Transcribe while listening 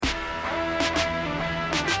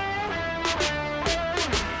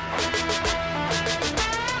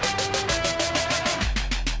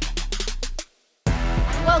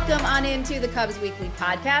the Cubs Weekly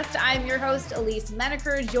podcast. I'm your host, Elise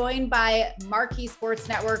Menaker, joined by Marquee Sports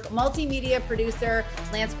Network multimedia producer,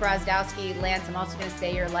 Lance Brozdowski. Lance, I'm also going to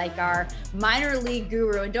say you're like our minor league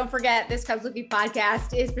guru. And don't forget, this Cubs Weekly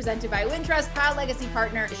podcast is presented by Wintrust, proud legacy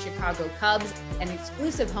partner to Chicago Cubs, an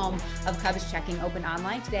exclusive home of Cubs checking, open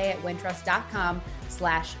online today at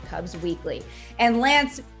wintrust.com/Cubs Weekly. And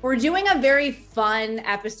Lance, we're doing a very fun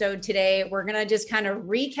episode today. We're going to just kind of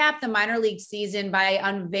recap the minor league season by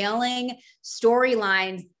unveiling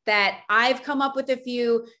storylines that I've come up with a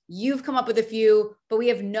few, you've come up with a few, but we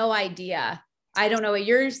have no idea. I don't know what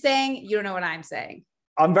you're saying. You don't know what I'm saying.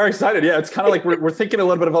 I'm very excited. Yeah, it's kind of like we're thinking a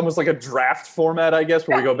little bit of almost like a draft format, I guess,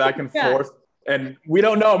 where we go back and forth. And we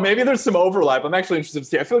don't know. Maybe there's some overlap. I'm actually interested to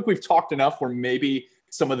see. I feel like we've talked enough where maybe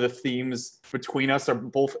some of the themes between us are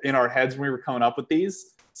both in our heads when we were coming up with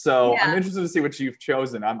these. So I'm interested to see what you've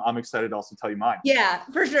chosen. I'm excited to also tell you mine. Yeah,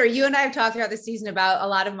 for sure. You and I have talked throughout the season about a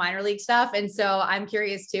lot of minor league stuff. And so I'm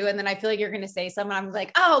curious too. And then I feel like you're going to say something. I'm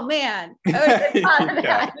like, oh man.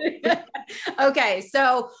 Okay.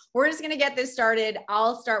 So we're just going to get this started.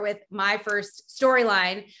 I'll start with my first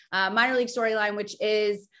storyline, minor league storyline, which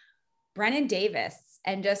is Brennen Davis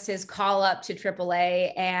and just his call up to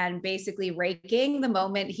AAA and basically raking the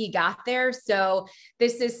moment he got there. So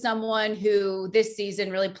this is someone who this season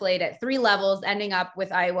really played at 3 levels, ending up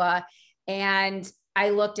with Iowa. And I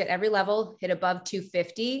looked at every level, hit above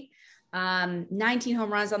 250, 19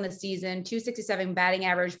 home runs on the season, 267 batting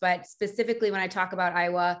average. But specifically when I talk about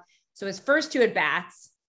Iowa, so his first 2 at-bats,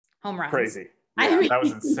 home runs. Crazy. Yeah, that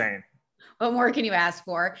was insane. What more can you ask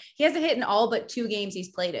for? He hasn't hit in all but 2 games he's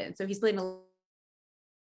played in. So he's played in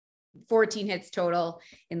 14 hits total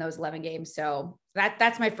in those 11 games. So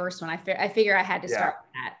that's my first one. I figure I had to start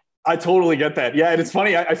with that. I totally get that. Yeah. And it's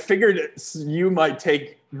funny. I figured you might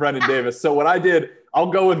take Brennen Davis. So what I did, I'll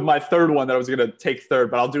go with my third one that I was going to take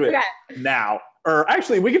third, but I'll do it now. Or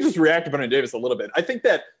actually, we could just react to Brennen Davis a little bit. I think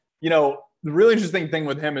that, the really interesting thing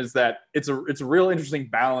with him is that it's a real interesting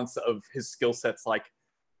balance of his skill sets. Like,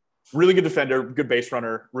 really good defender, good base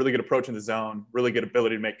runner, really good approach in the zone, really good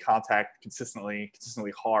ability to make contact consistently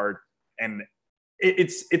hard. And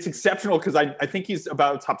it's exceptional because I think he's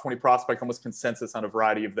about a top 20 prospect, almost consensus on a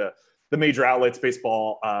variety of the major outlets,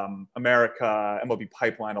 Baseball, America, MLB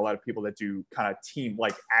Pipeline, a lot of people that do kind of team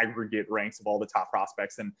like aggregate ranks of all the top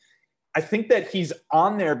prospects. And I think that he's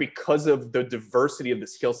on there because of the diversity of the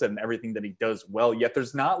skill set and everything that he does well, yet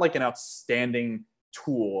there's not like an outstanding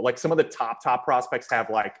tool. Like some of the top prospects have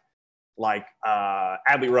like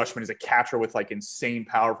Adley Rutschman is a catcher with like insane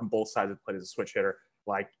power from both sides of the plate as a switch hitter.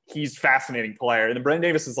 Like he's a fascinating player. And then Brennen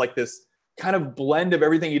Davis is like this kind of blend of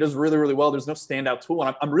everything he does really, really well. There's no standout tool.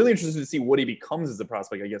 And I'm really interested to see what he becomes as a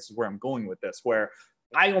prospect, I guess is where I'm going with this, where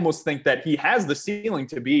I almost think that he has the ceiling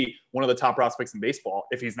to be one of the top prospects in baseball,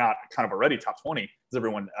 if he's not kind of already top 20, as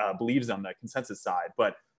everyone believes on the consensus side.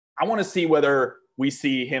 But I want to see whether we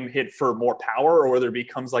see him hit for more power or whether it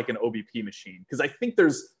becomes like an OBP machine. Because I think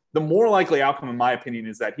the more likely outcome, in my opinion,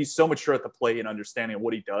 is that he's so mature at the plate and understanding of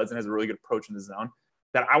what he does and has a really good approach in the zone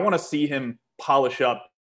that I want to see him polish up,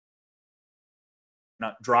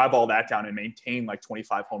 not drive all that down and maintain like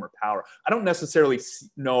 25 homer power. I don't necessarily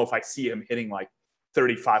know if I see him hitting like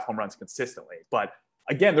 35 home runs consistently, but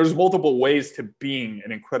again, there's multiple ways to being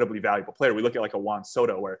an incredibly valuable player. We look at like a Juan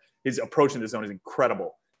Soto where his approach in the zone is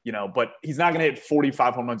incredible, but he's not going to hit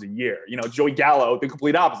 45 home runs a year. Joey Gallo, the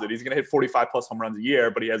complete opposite. He's going to hit 45 plus home runs a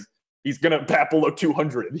year, but he's going to bat below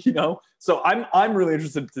 200, So I'm really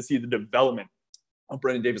interested to see the development of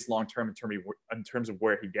Brennen Davis long-term in terms of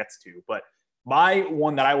where he gets to. But my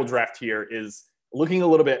one that I will draft here is looking a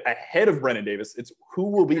little bit ahead of Brennen Davis. It's who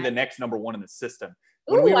will be the next number 1 in the system.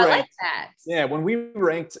 I like that. Yeah, when we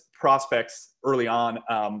ranked prospects early on,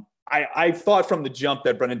 I thought from the jump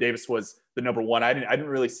that Brennen Davis was the number 1. I didn't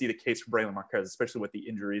really see the case for Brailyn Marquez, especially with the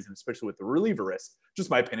injuries and especially with the reliever risk. Just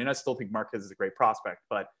my opinion. I still think Marquez is a great prospect,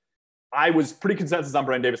 but I was pretty consensus on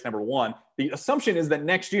Brennen Davis number 1. The assumption is that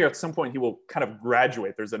next year at some point he will kind of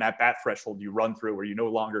graduate. There's an at-bat threshold you run through where you no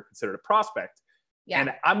longer consider it a prospect. Yeah.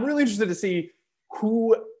 And I'm really interested to see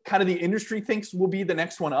who kind of the industry thinks will be the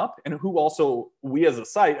next one up and who also we as a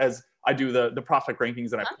site, as I do the prospect rankings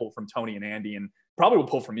that I pull from Tony and Andy, and probably will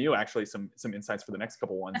pull from you actually some insights for the next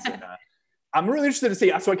couple ones. And I'm really interested to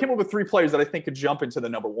see. So I came up with 3 players that I think could jump into the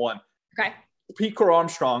number 1. Okay. Pete Crow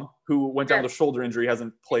Armstrong, who went down with a shoulder injury,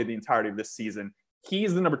 hasn't played the entirety of this season.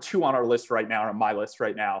 He's the number 2 on our list right now, or on my list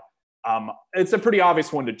right now. It's a pretty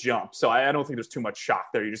obvious one to jump. So I don't think there's too much shock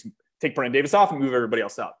there. You just take Brennen Davis off and move everybody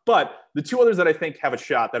else up. But the 2 others that I think have a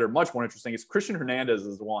shot that are much more interesting is Christian Hernandez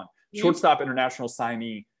is one. Shortstop international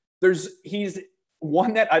signee. He's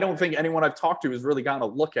one that I don't think anyone I've talked to has really gotten a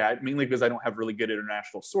look at, mainly because I don't have really good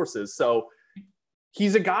international sources. So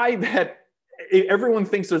he's a guy that everyone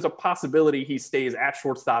thinks there's a possibility he stays at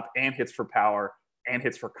shortstop and hits for power and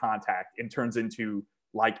hits for contact and turns into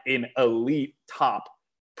like an elite top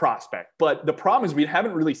prospect. But the problem is we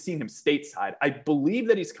haven't really seen him stateside. I believe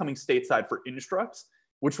that he's coming stateside for Instructs,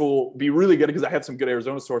 which will be really good because I have some good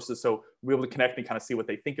Arizona sources. So we'll be able to connect and kind of see what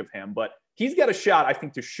they think of him. But he's got a shot, I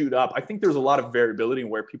think, to shoot up. I think there's a lot of variability in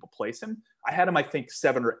where people place him. I had him, I think,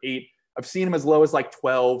 7 or 8. I've seen him as low as like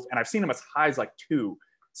 12, and I've seen him as high as like 2.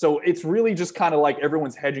 So it's really just kind of like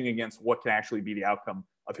everyone's hedging against what can actually be the outcome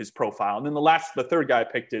of his profile. And then the third guy I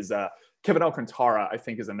picked is Kevin Alcantara, I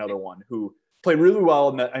think, is another one who played really well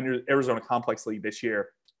in the Arizona Complex League this year.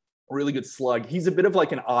 Really good slug. He's a bit of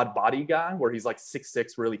like an odd body guy where he's like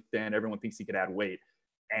 6'6", really thin. Everyone thinks he could add weight.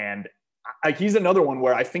 And he's another one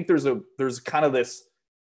where I think there's kind of this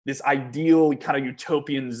ideal kind of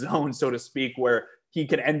utopian zone, so to speak, where he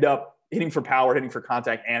could end up hitting for power, hitting for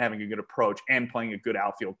contact, and having a good approach and playing a good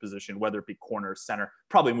outfield position, whether it be corner or center.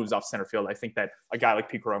 Probably moves off center field. I think that a guy like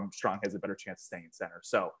Pico Armstrong has a better chance of staying in center.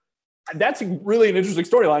 So that's really an interesting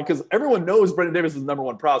storyline because everyone knows Brennen Davis is the number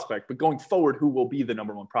 1 prospect, but going forward, who will be the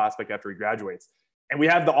number 1 prospect after he graduates? And we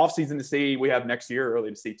have the offseason to see. We have next year early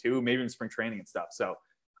to see too, maybe in spring training and stuff. So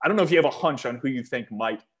I don't know if you have a hunch on who you think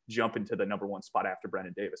might jump into the number 1 spot after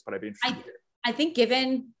Brennen Davis, but I'd be interested to hear. I think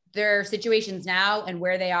given their situations now and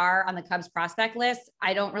where they are on the Cubs prospect list,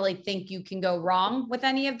 I don't really think you can go wrong with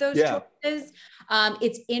any of those choices.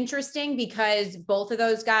 It's interesting because both of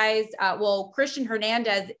those guys, Christian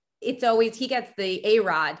Hernandez, he gets the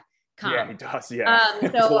A-Rod comp. Yeah, he does.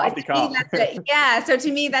 Yeah. So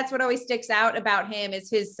to me, that's what always sticks out about him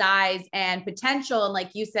is his size and potential. And like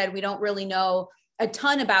you said, we don't really know a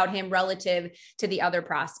ton about him relative to the other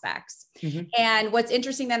prospects. Mm-hmm. And what's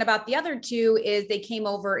interesting then about the other 2 is they came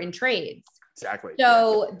over in trades. Exactly.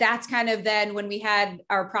 So that's kind of then when we had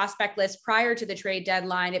our prospect list prior to the trade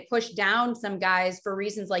deadline, it pushed down some guys for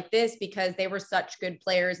reasons like this, because they were such good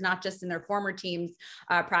players, not just in their former team's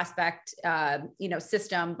prospect,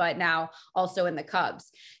 system, but now also in the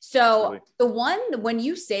Cubs. So absolutely. When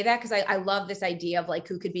you say that, cause I love this idea of like,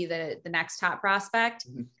 who could be the next top prospect.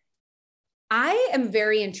 Mm-hmm. I am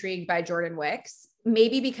very intrigued by Jordan Wicks,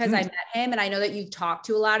 maybe because I met him and I know that you've talked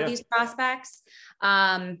to a lot of these prospects.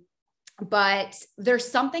 But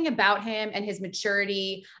there's something about him and his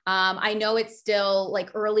maturity. I know it's still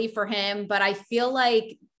like early for him, but I feel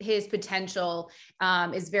like his potential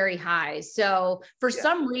is very high. So for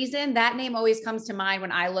some reason, that name always comes to mind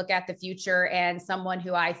when I look at the future and someone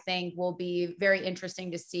who I think will be very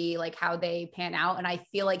interesting to see like how they pan out. And I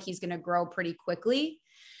feel like he's going to grow pretty quickly.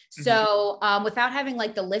 So without having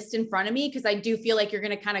like the list in front of me, because I do feel like you're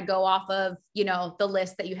going to kind of go off of, the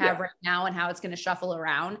list that you have right now and how it's going to shuffle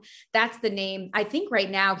around. That's the name. I think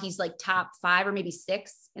right now he's like top 5 or maybe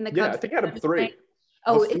 6 in the Cubs. Yeah, I think I had him 3.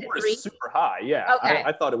 Oh, is it 3? Super high. Yeah. Okay.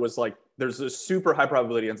 I thought it was like, there's a super high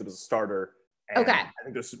probability he ends up as a starter. And I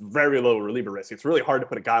think there's very low reliever risk. It's really hard to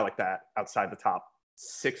put a guy like that outside the top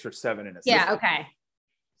 6 or 7 in a system. Yeah. Okay.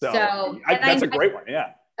 So that's a great one.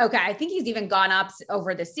 Yeah. Okay. I think he's even gone up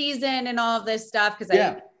over the season and all of this stuff.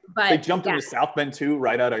 They jumped into South Bend too,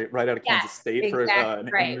 right out of Kansas State for an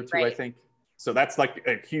inning or 2, I think. So that's like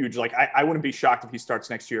a huge, like, I wouldn't be shocked if he starts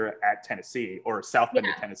next year at Tennessee or South Bend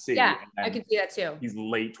at Tennessee. Yeah, I could see that too. He's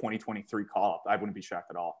late 2023 call up. I wouldn't be shocked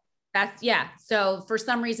at all. So for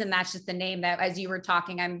some reason, that's just the name that, as you were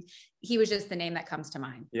talking, he was just the name that comes to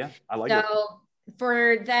mind. Yeah. I like it.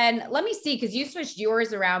 Let me see, because you switched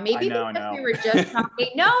yours around. Maybe because we were just talking.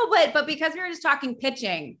 but because we were just talking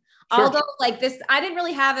pitching. Sure. I'll go like this. I didn't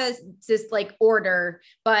really have this like order,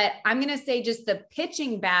 but I'm going to say just the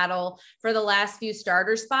pitching battle for the last few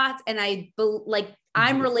starter spots. And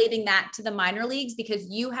I'm relating that to the minor leagues because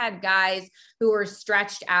you had guys who were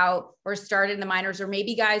stretched out or started in the minors, or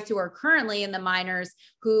maybe guys who are currently in the minors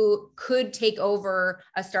who could take over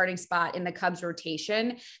a starting spot in the Cubs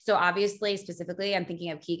rotation. So obviously, specifically, I'm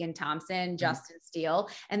thinking of Keegan Thompson, Justin Steele,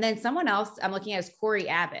 and then someone else I'm looking at is Corey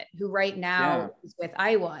Abbott, who right now is with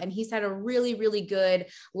Iowa. And he's had a really, really good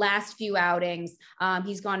last few outings.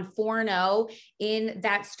 He's gone 4-0 in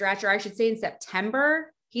that stretch, or I should say in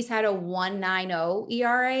September. He's had a 1.90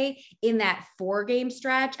 ERA in that 4-game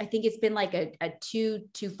stretch. I think it's been like a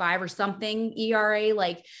 2.25 or something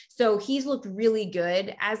ERA. So he's looked really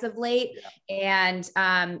good as of late. Yeah.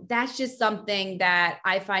 And that's just something that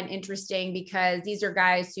I find interesting because these are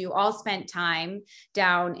guys who all spent time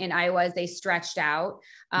down in Iowa as they stretched out.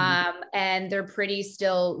 And they're pretty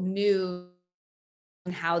still new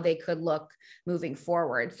how they could look moving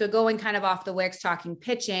forward. So going kind of off the Wicks, talking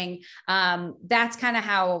pitching, that's kind of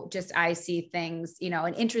how just I see things,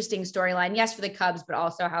 an interesting storyline, yes, for the Cubs, but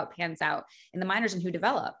also how it pans out in the minors and who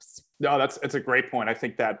develops. No, it's a great point. I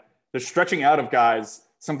think that the stretching out of guys,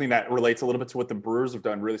 something that relates a little bit to what the Brewers have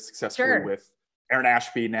done really successfully with Aaron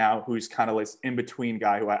Ashby now, who's kind of this in-between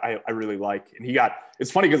guy who I really like. And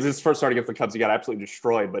it's funny because his first start against the Cubs, he got absolutely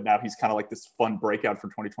destroyed, but now he's kind of like this fun breakout for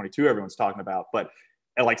 2022 everyone's talking about. But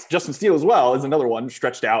like Justin Steele as well is another one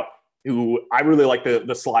stretched out who I really like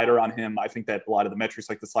the slider on him. I think that a lot of the metrics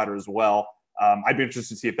like the slider as well. I'd be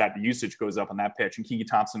interested to see if that usage goes up on that pitch. And Keegan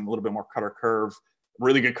Thompson, a little bit more cutter curve,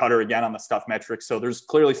 really good cutter again on the stuff metrics. So there's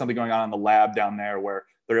clearly something going on in the lab down there where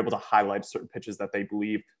they're able to highlight certain pitches that they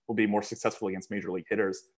believe will be more successful against major league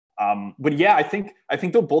hitters. But yeah, I think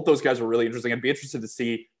both those guys were really interesting. I'd be interested to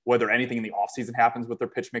see whether anything in the offseason happens with their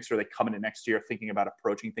pitch mix, or they come into next year thinking about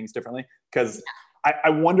approaching things differently. Because I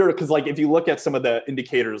wonder, because like if you look at some of the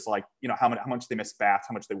indicators, like how much they miss bats,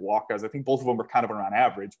 how much they walk guys, I think both of them are kind of around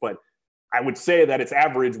average. But I would say that it's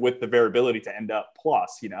average with the variability to end up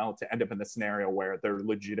plus, to end up in the scenario where they're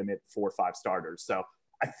legitimate 4 or 5 starters. So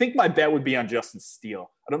I think my bet would be on Justin Steele.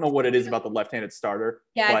 I don't know what it is about the left-handed starter,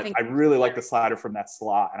 but I really like the slider from that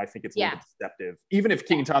slot, and I think it's a little deceptive. Even if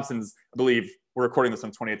Keegan Thompson's, I believe we're recording this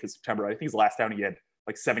on 28th of September, I think his last outing he had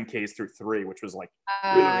like 7 Ks through 3, which was like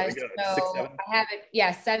really good. So 6, 7. I have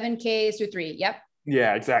it, 7 Ks through 3. Yep.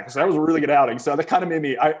 Yeah, exactly. So that was a really good outing. So that kind of made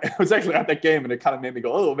me, I was actually at that game and it kind of made me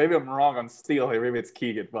go, oh, maybe I'm wrong on Steele here. Maybe it's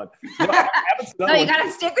Keegan, but no, you got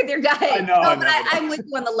to stick with your guy. I know. I'm with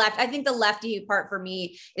you on the left. I think the lefty part for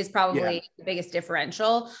me is probably the biggest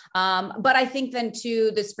differential. But I think then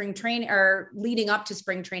too, the spring training or leading up to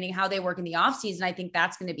spring training, how they work in the off season, I think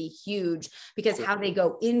that's going to be huge because how they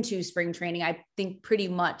go into spring training, I think pretty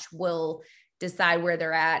much will decide where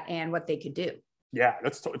they're at and what they could do. Yeah,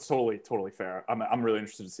 it's totally fair. I'm really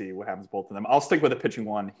interested to see what happens with both of them. I'll stick with the pitching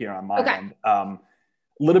one here on my end. A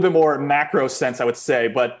little bit more macro sense, I would say,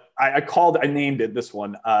 but I named it this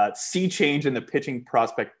one. Sea change in the pitching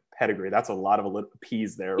prospect pedigree. That's a lot of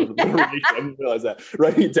P's there. I didn't realize that.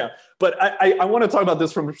 Writing it down. But I want to talk about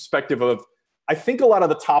this from the perspective of, I think a lot of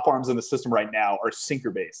the top arms in the system right now are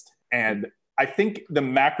sinker based. And I think the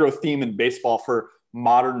macro theme in baseball for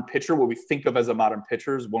modern pitcher, what we think of as a modern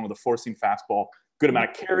pitcher, is one with a four-seam fastball, good amount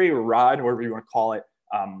of carry or ride, whatever you want to call it,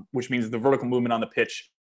 which means the vertical movement on the pitch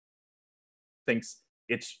thinks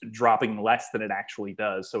it's dropping less than it actually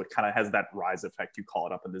does. So it kind of has that rise effect, you call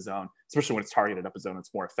it, up in the zone, especially when it's targeted up the zone,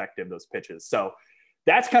 it's more effective, those pitches. So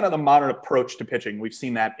that's kind of the modern approach to pitching. We've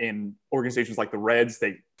seen that in organizations like the Reds.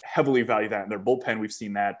 They heavily value that in their bullpen. We've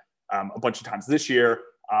seen that a bunch of times this year.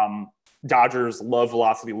 Dodgers love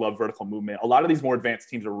velocity, love vertical movement. A lot of these more advanced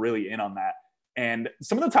teams are really in on that. And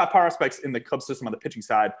some of the top prospects in the Cubs system on the pitching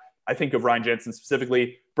side, I think of Ryan Jensen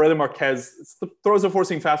specifically. Bradley Marquez throws a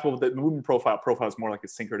four-seam fastball, but the movement profile is more like a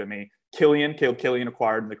sinker to me. Caleb Killian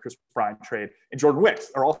acquired in the Chris Bryant trade, and Jordan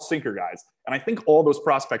Wicks are all sinker guys. And I think all those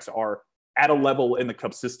prospects are at a level in the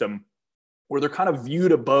Cubs system where they're kind of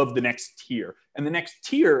viewed above the next tier. And the next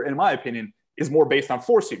tier, in my opinion, is more based on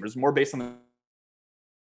four-seamers, more based on the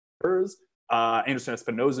Anderson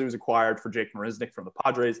Espinoza, who's acquired for Jake Marisnick from the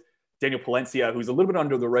Padres. Daniel Palencia, who's a little bit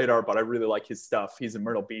under the radar, but I really like his stuff. He's in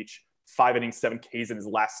Myrtle Beach, 5 innings, 7 Ks in his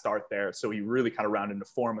last start there. So he really kind of rounded into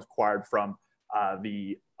form, acquired from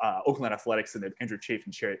the Oakland Athletics in the Andrew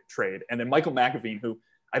Chafin trade. And then Michael McAveen, who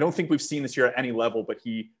I don't think we've seen this year at any level, but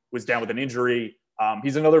he was down with an injury.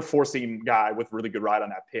 He's another four-seam guy with really good ride on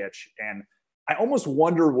that pitch. And I almost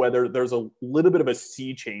wonder whether there's a little bit of a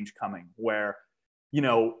sea change coming where,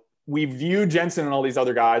 we view Jensen and all these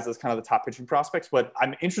other guys as kind of the top pitching prospects, but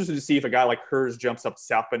I'm interested to see if a guy like Hers jumps up.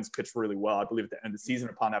 South Bend's pitched really well, I believe, at the end of the season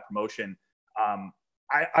upon that promotion.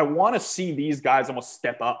 I want to see these guys almost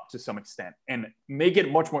step up to some extent and make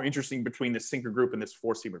it much more interesting between the sinker group and this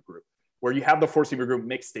four-seamer group, where you have the four-seamer group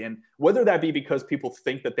mixed in, whether that be because people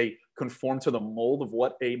think that they conform to the mold of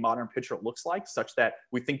what a modern pitcher looks like, such that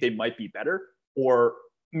we think they might be better, or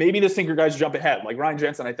maybe the sinker guys jump ahead. Like Ryan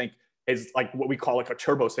Jensen, I think, is like what we call like a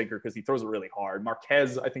turbo sinker because he throws it really hard.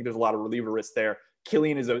 Marquez, I think there's a lot of reliever risk there.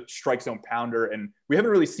 Killian is a strike zone pounder, and we haven't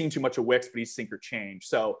really seen too much of Wicks, but he's sinker change.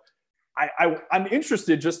 So I'm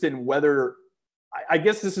interested just in whether I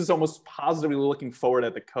guess this is almost positively looking forward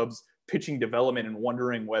at the Cubs pitching development and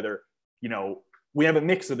wondering whether, we have a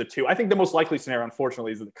mix of the two. I think the most likely scenario,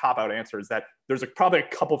 unfortunately, is the cop-out answer is that there's probably a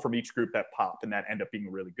couple from each group that pop and that end up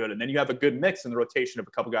being really good. And then you have a good mix in the rotation of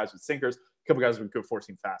a couple guys with sinkers, a couple guys with good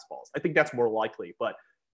four-seam fastballs. I think that's more likely. But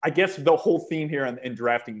I guess the whole theme here in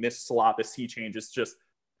drafting this slot, the sea change, is just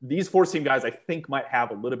these four-seam guys, I think, might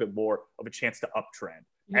have a little bit more of a chance to uptrend.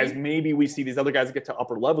 Mm-hmm. As maybe we see these other guys get to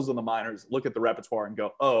upper levels in the minors, look at the repertoire and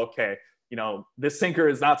go, oh, okay, you know, this sinker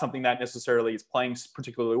is not something that necessarily is playing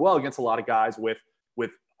particularly well against a lot of guys with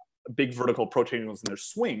big vertical approach angles in their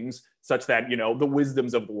swings, such that, you know, the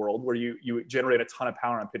wisdoms of the world where you generate a ton of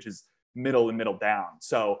power on pitches middle and middle down.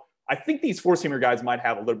 So I think these four-seamer guys might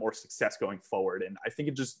have a little more success going forward. And I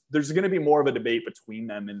think there's going to be more of a debate between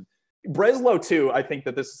them. And Breslow too, I think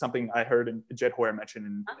that this is something I heard Jed Hoyer mention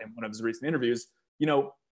in one of his recent interviews. You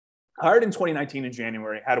know, hired in 2019 in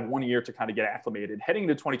January, had 1 year to kind of get acclimated. Heading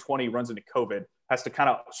into 2020, runs into COVID, has to kind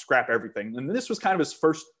of scrap everything. And this was kind of his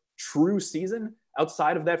first true season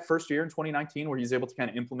outside of that first year in 2019, where he's able to kind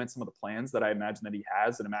of implement some of the plans that I imagine that he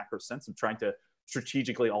has in a macro sense of trying to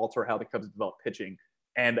strategically alter how the Cubs develop pitching.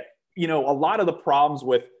 And, you know, a lot of the problems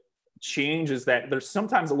with change is that there's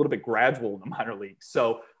sometimes a little bit gradual in the minor leagues.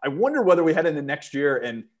 So I wonder whether we head into next year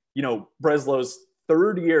and, you know, Breslow's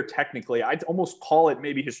third year, technically, I'd almost call it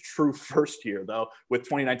maybe his true first year, though, with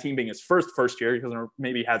 2019 being his first year, because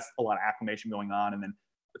maybe has a lot of acclimation going on, and then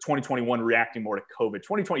 2021 reacting more to COVID.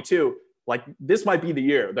 2022, like, this might be the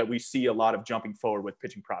year that we see a lot of jumping forward with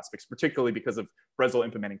pitching prospects, particularly because of Breslow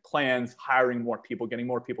implementing plans, hiring more people, getting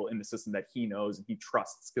more people in the system that he knows and he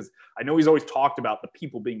trusts. Because I know he's always talked about the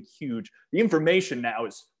people being huge. The information now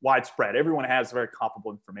is widespread. Everyone has very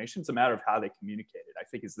comparable information. It's a matter of how they communicate it, I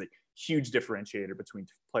think, is the huge differentiator between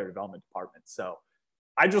player development departments. So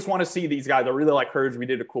I just want to see these guys. I really like Hurge. We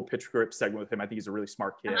did a cool pitch grip segment with him. I think he's a really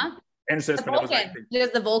smart kid. Anderson Espinosa,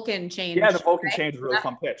 does the Vulcan change? Yeah, the Vulcan change is a really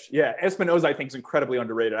fun pitch. Yeah, Espinosa, I think, is incredibly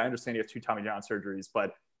underrated. I understand he has 2 Tommy John surgeries,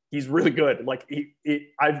 but he's really good. Like,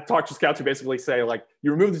 I've talked to scouts who basically say, like,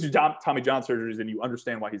 you remove the 2 Tommy John surgeries and you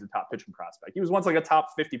understand why he's a top pitching prospect. He was once like a top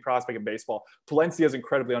 50 prospect in baseball. Palencia is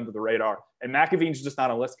incredibly under the radar, and McAveen's just not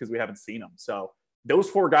on a list because we haven't seen him. So those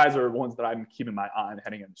 4 guys are ones that I'm keeping my eye on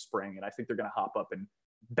heading into spring, and I think they're going to hop up and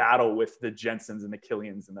battle with the Jensens and the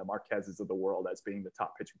Killians and the Marquezes of the world as being the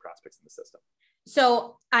top pitching prospects in the system.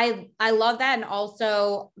 So I love that. And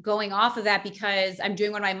also going off of that, because I'm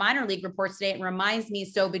doing one of my minor league reports today, it reminds me.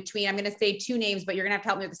 So I'm going to say 2 names, but you're going to have to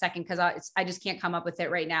help me with a second, because I just can't come up with it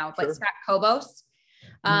right now. But sure. Scott Cobos.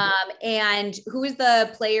 And who is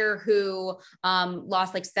the player who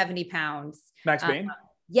lost like 70 pounds? Max Bain?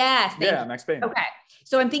 Yes. Max Bain. Okay.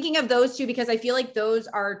 So I'm thinking of those 2 because I feel like those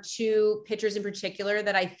are 2 pitchers in particular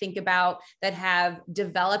that I think about that have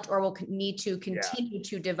developed or will need to continue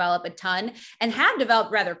to develop a ton and have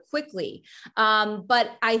developed rather quickly.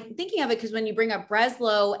 But I'm thinking of it because when you bring up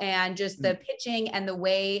Breslow and just the pitching and the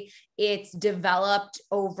way it's developed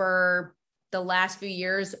over the last few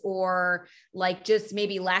years, or like just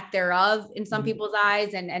maybe lack thereof in some people's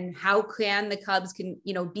eyes, and how can the Cubs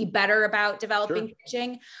be better about developing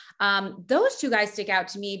pitching. Those 2 guys stick out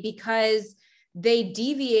to me because they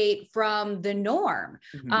deviate from the norm,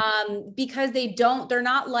 because they're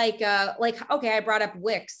not like, okay, I brought up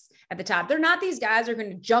Wicks at the top. They're not these guys who are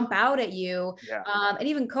going to jump out at you. And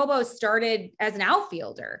even Cobos started as an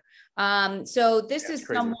outfielder. So this is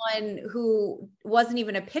crazy. Someone who wasn't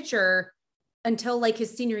even a pitcher until like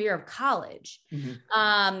his senior year of college.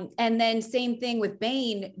 And then same thing with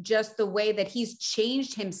Bain, just the way that he's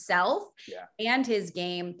changed himself and his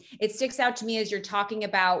game. It sticks out to me as you're talking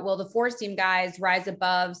about, well, the 4-seam guys rise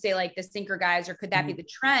above, say, like the sinker guys, or could that be the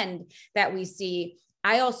trend that we see?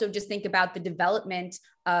 I also just think about the development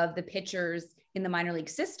of the pitchers in the minor league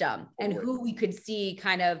system and who we could see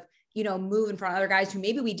kind of, move in front of other guys who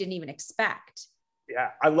maybe we didn't even expect.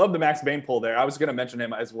 Yeah, I love the Max Bain pull there. I was going to mention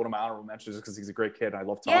him as one of my honorable mentions because he's a great kid. I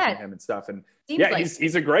love talking to him and stuff. And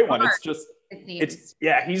he's a great one.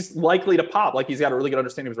 He's likely to pop. Like, he's got a really good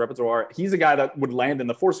understanding of his repertoire. He's a guy that would land in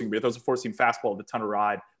the 4-seam. But if there's a 4-seam fastball with a ton of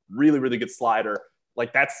ride, really, really good slider.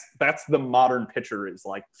 Like, that's the modern pitcher, is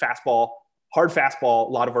like fastball, hard fastball,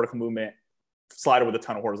 a lot of vertical movement, slider with a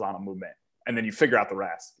ton of horizontal movement. And then you figure out the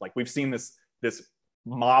rest. Like, we've seen this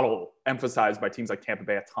model emphasized by teams like Tampa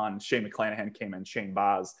Bay a ton. Shane McClanahan came in, Shane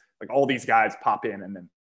Baz, like all these guys pop in and then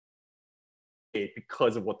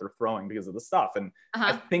because of what they're throwing, because of the stuff. And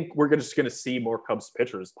I think we're just going to see more Cubs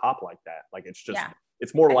pitchers pop like that. Like, it's just,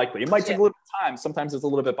 it's more likely. It might take a little bit of time. Sometimes it's a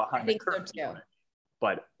little bit behind the curve. So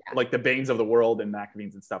but like the Bains of the world and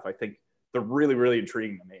McAveens and stuff, I think they're really, really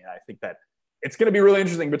intriguing to me. And I think that it's going to be really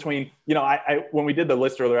interesting between, I when we did the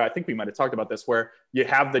list earlier, I think we might have talked about this, where you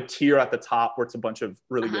have the tier at the top where it's a bunch of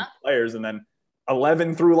really good players, and then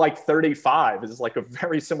 11 through like 35 is like a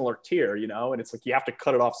very similar tier, and it's like you have to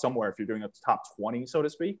cut it off somewhere if you're doing a top 20, so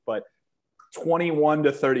to speak. But 21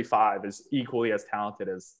 to 35 is equally as talented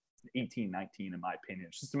as 18, 19, in my opinion.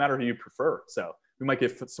 It's just a matter of who you prefer. So we might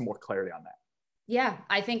get some more clarity on that. Yeah,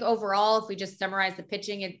 I think overall, if we just summarize the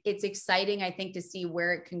pitching, it's exciting, I think, to see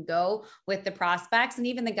where it can go with the prospects and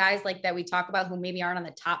even the guys like that we talk about who maybe aren't on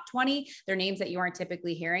the top 20. They're names that you aren't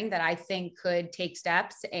typically hearing that I think could take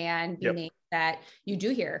steps and be names that you do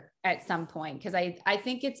hear at some point. Because I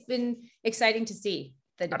think it's been exciting to see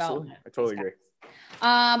the development. Absolutely. I totally agree.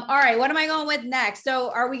 All right, what am I going with next?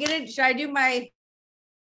 So should I do my,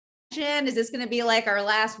 is this going to be like our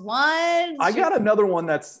last one? I got another one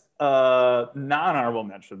that's non-honorable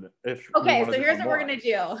mention. Okay, so here's what we're going to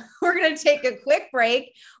do. We're going to take a quick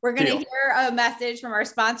break. We're going to hear a message from our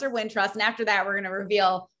sponsor, Wintrust, and after that, we're going to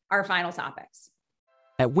reveal our final topics.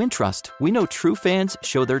 At Wintrust, we know true fans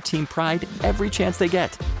show their team pride every chance they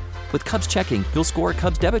get. With Cubs Checking, you'll score a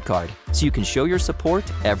Cubs debit card, so you can show your support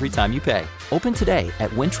every time you pay. Open today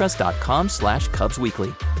at wintrust.com/Cubs Weekly.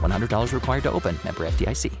 $100 required to open. Member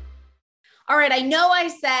FDIC. All right, I know I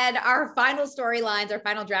said our final storylines, our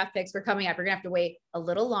final draft picks were coming up. You're going to have to wait a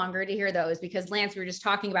little longer to hear those because, Lance, we were just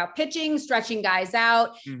talking about pitching, stretching guys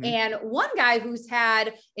out. Mm-hmm. And one guy who's had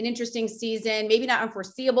an interesting season, maybe not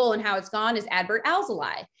unforeseeable in how it's gone, is Adbert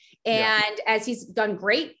Alzolay. And as he's done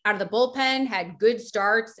great out of the bullpen, had good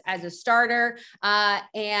starts as a starter,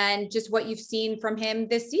 and just what you've seen from him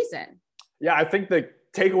this season. Yeah, I think the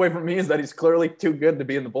takeaway from me is that he's clearly too good to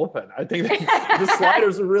be in the bullpen. I think the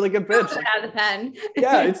slider's a really good pitch. Out of the pen.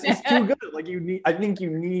 Yeah, it's too good. Like I think you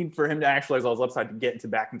need for him to actualize all his upside to get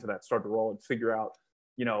back into that starter role and figure out,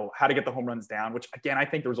 how to get the home runs down, which again, I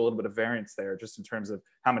think there was a little bit of variance there just in terms of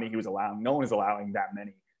how many he was allowing. No one is allowing that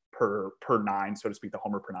many per nine, so to speak, the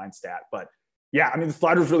homer per nine stat. But yeah, I mean, the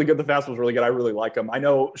slider was really good. The fastball was really good. I really like him. I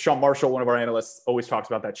know Sean Marshall, one of our analysts, always talks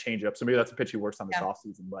about that changeup. So maybe that's a pitch he works on this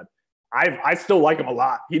offseason, but I still like him a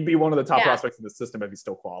lot. He'd be one of the top prospects in the system if he's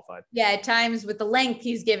still qualified. Yeah, at times with the length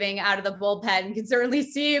he's giving out of the bullpen can certainly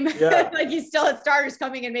seem like he's still at starters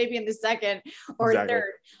coming in maybe in the second or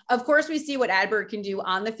third. Of course, we see what Adbert can do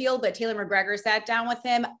on the field, but Taylor McGregor sat down with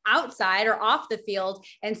him outside or off the field.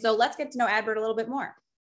 And so let's get to know Adbert a little bit more.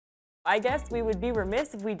 I guess we would be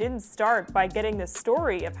remiss if we didn't start by getting the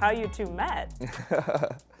story of how you two met.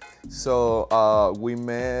 So we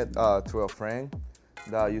met through a friend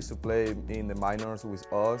that used to play in the minors with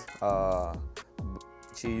us.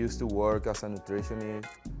 She used to work as a nutritionist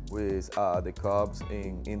with the Cubs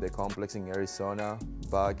in the complex in Arizona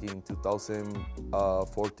back in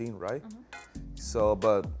 2014, right? Mm-hmm. So,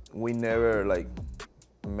 but we never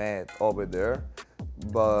met over there.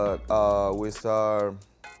 But we started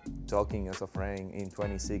talking as a friend in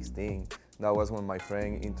 2016. That was when my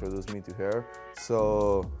friend introduced me to her.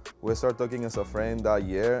 So we started talking as a friend that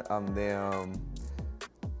year, and then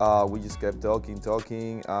we just kept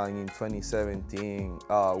talking, and in 2017,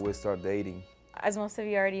 we started dating. As most of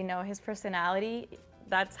you already know, his personality,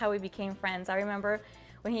 that's how we became friends. I remember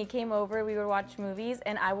when he came over, we would watch movies,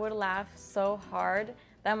 and I would laugh so hard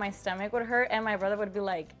that my stomach would hurt, and my brother would be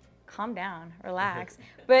like, calm down, relax.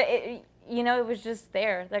 But it was just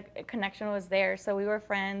there. The connection was there, so we were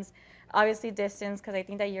friends. Obviously distance, because I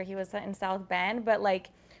think that year he was in South Bend, but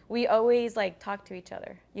we always talk to each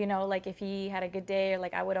other, if he had a good day, or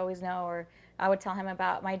I would always know, or I would tell him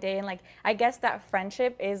about my day. And I guess that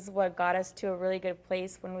friendship is what got us to a really good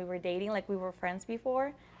place when we were dating. We were friends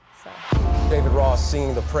before. So. David Ross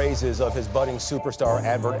singing the praises of his budding superstar,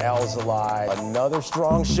 Adbert Alzolay. Another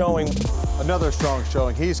strong showing.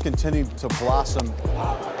 He's continued to blossom.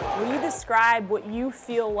 Will you describe what you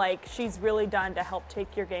feel like she's really done to help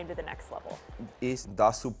take your game to the next level? It's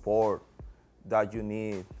that support that you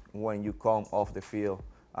need when you come off the field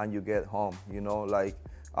and you get home.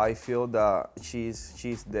 I feel that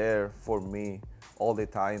she's there for me all the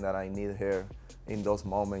time that I need her in those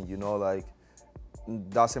moments.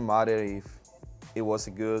 Doesn't matter if it was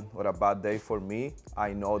a good or a bad day for me.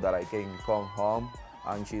 I know that I can come home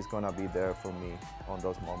and she's gonna be there for me on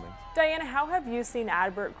those moments. Diana, how have you seen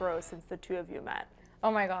Adbert grow since the two of you met?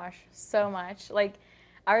 Oh my gosh, so much.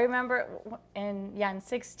 I remember in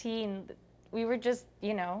 16, we were just,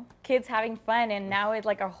 kids having fun, and now it's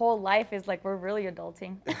our whole life is we're really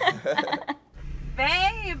adulting.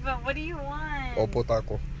 Babe, what do you want? Oppo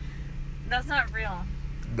taco. That's not real.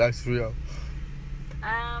 That's real.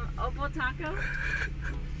 Oppo taco?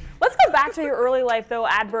 Let's go back to your early life, though,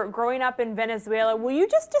 Adbert, growing up in Venezuela. Will you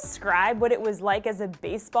just describe what it was like as a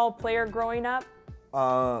baseball player growing up?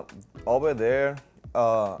 Over there,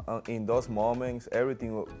 in those moments,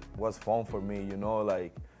 everything was fun for me,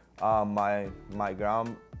 my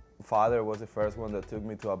grandfather was the first one that took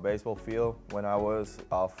me to a baseball field when I was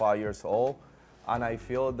 5 years old. And I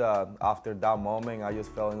feel that after that moment, I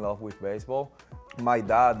just fell in love with baseball. My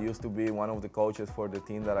dad used to be one of the coaches for the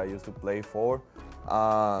team that I used to play for.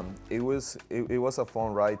 It was a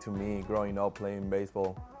fun ride to me growing up playing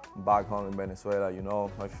baseball back home in Venezuela. You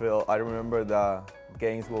know, I remember the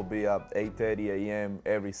games will be at 8:30 a.m.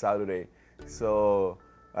 every Saturday. So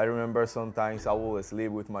I remember sometimes I would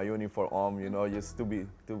sleep with my uniform on, you know, just to be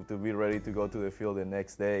ready to go to the field the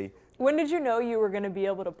next day. When did you know you were going to be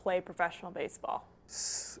able to play professional baseball?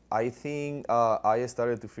 I think I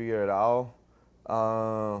started to figure it out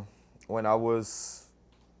when I was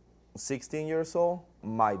 16 years old.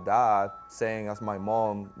 My dad, same as my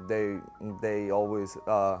mom, they always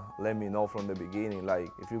let me know from the beginning, like,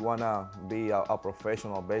 if you wanna be a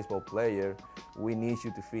professional baseball player, we need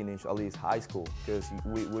you to finish at least high school, because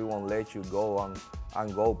we won't let you go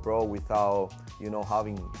and go pro without, you know,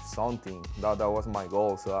 having something. That was my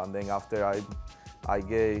goal. So, and then after I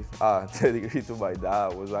gave the degree to my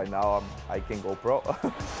dad, was like, now I can go pro.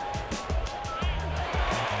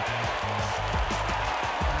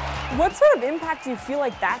 What sort of impact do you feel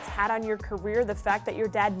like that's had on your career, the fact that your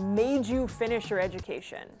dad made you finish your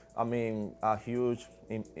education? I mean, a huge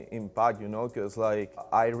impact, you know, because like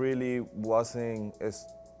I really wasn't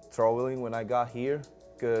struggling when I got here,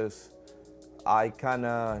 because I kind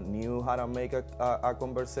of knew how to make a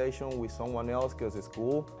conversation with someone else, because at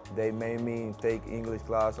school, they made me take English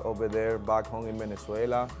class over there back home in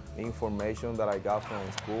Venezuela. Information that I got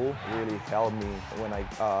from school really helped me when I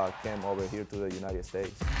came over here to the United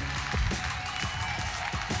States.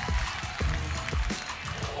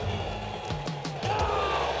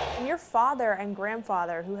 Your father and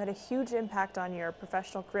grandfather, who had a huge impact on your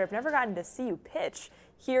professional career, have never gotten to see you pitch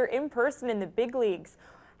here in person in the big leagues.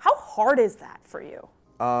 How hard is that for you?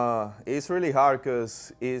 It's really hard,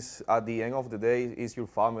 because it's, at the end of the day, it's your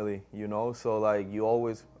family, you know? So like, you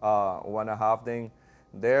always want to have them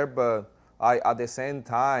there, but at the same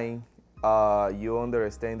time, you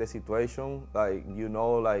understand the situation, like, you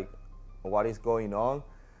know, like, what is going on.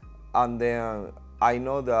 And then I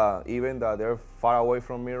know that even that they're far away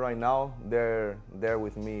from me right now, they're there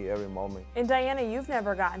with me every moment. And Diana, you've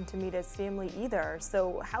never gotten to meet his family either,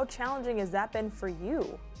 so how challenging has that been for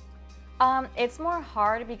you? It's more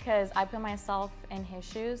hard because I put myself in his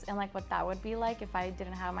shoes and like what that would be like if I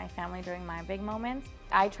didn't have my family during my big moments.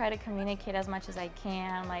 I try to communicate as much as I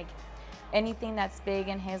can, like anything that's big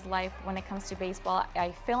in his life when it comes to baseball.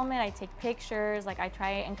 I film it, I take pictures, like I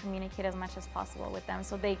try and communicate as much as possible with them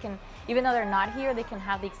so they can, even though they're not here, they can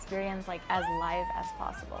have the experience like as live as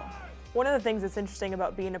possible. One of the things that's interesting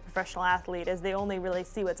about being a professional athlete is they only really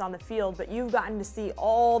see what's on the field, but you've gotten to see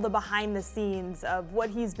all the behind the scenes of what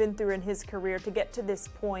he's been through in his career to get to this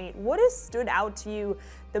point. What has stood out to you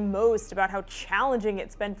the most about how challenging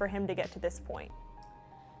it's been for him to get to this point?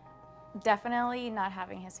 Definitely not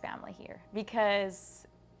having his family here, because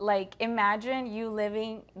like imagine you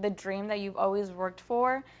living the dream that you've always worked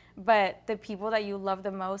for, but the people that you love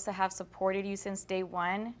the most that have supported you since day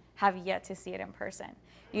one have yet to see it in person.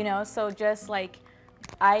 You know, so just like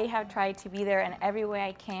I have tried to be there in every way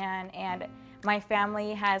I can, and my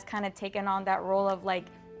family has kind of taken on that role of like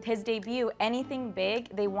his debut, anything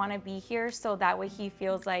big, they want to be here so that way he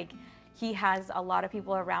feels like he has a lot of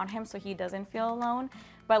people around him so he doesn't feel alone.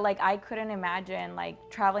 But like I couldn't imagine like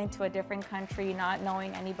traveling to a different country, not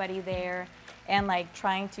knowing anybody there, and like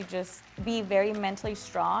trying to just be very mentally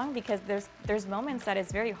strong, because there's moments that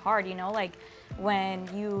it's very hard, you know, like when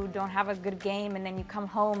you don't have a good game and then you come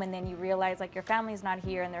home and then you realize like your family's not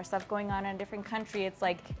here and there's stuff going on in a different country. It's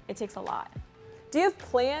like, it takes a lot. Do you have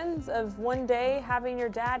plans of one day having your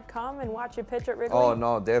dad come and watch you pitch at Wrigley? Oh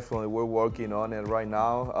no, definitely. We're working on it right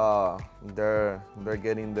now. They're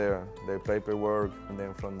getting their paperwork, and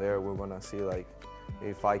then from there we're gonna see like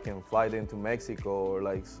if I can fly them to Mexico or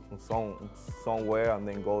like somewhere and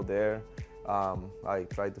then go there. I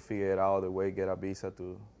try to figure it out the way, get a visa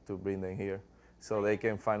to bring them here, so they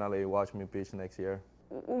can finally watch me pitch next year.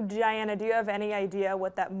 Diana, do you have any idea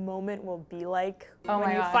what that moment will be like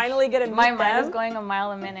when you finally get to meet My them? mind is going a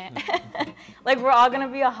mile a minute. Like we're all gonna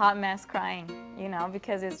be a hot mess crying, you know,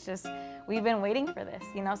 because it's just, we've been waiting for this,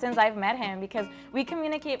 you know, since I've met him, because we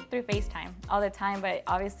communicate through FaceTime all the time, but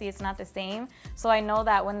obviously it's not the same. So I know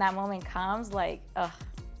that when that moment comes, like, I'm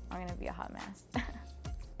gonna be a hot mess.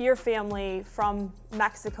 Your family from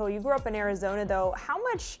Mexico, you grew up in Arizona though. How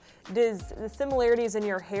much does the similarities in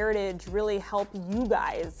your heritage really help you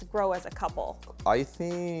guys grow as a couple? I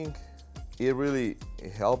think it really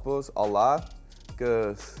helped us a lot,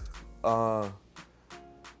 because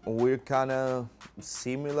we're kind of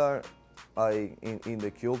similar in the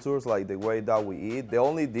cultures, like the way that we eat. The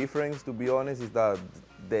only difference, to be honest, is that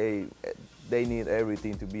they need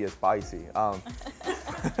everything to be spicy. I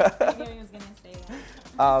knew he was gonna say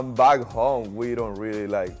that. Back home, we don't really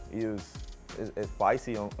like use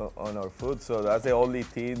spicy on our food. So that's the only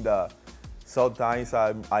thing that sometimes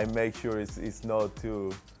I make sure it's not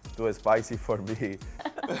too spicy for me.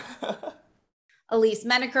 Elise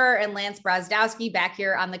Menaker and Lance Brozdowski back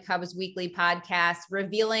here on the Cubs Weekly podcast,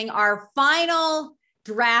 revealing our final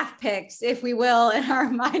draft picks, if we will, in our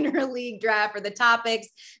minor league draft, for the topics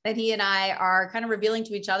that he and I are kind of revealing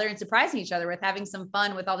to each other and surprising each other with, having some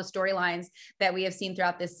fun with all the storylines that we have seen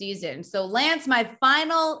throughout this season. So Lance, my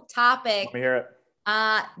final topic. Let me hear it.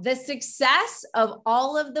 The success of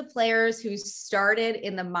all of the players who started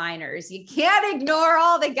in the minors. You can't ignore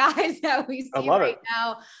all the guys that we see right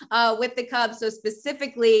now with the Cubs. So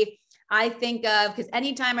specifically, I think of, because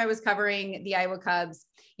anytime I was covering the Iowa Cubs,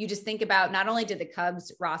 you just think about not only did the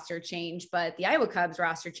Cubs roster change, but the Iowa Cubs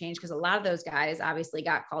roster changed because a lot of those guys obviously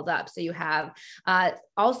got called up. So you have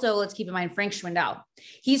also, let's keep in mind, Frank Schwindel.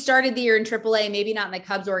 He started the year in AAA, maybe not in the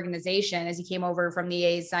Cubs organization as he came over from the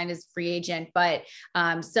A's, signed as free agent, but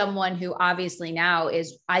someone who obviously now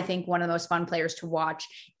is, I think, one of the most fun players to watch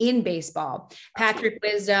in baseball. Patrick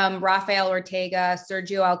Wisdom, Rafael Ortega,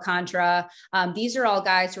 Sergio Alcantara. These are all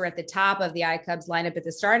guys who are at the top of the iCubs lineup at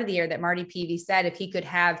the start of the year that Marty Peavy said if he could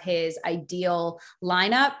have his ideal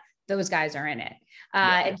lineup, those guys are in it.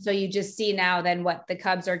 And so you just see now then what the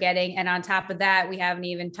Cubs are getting. And on top of that, we haven't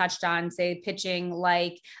even touched on, say, pitching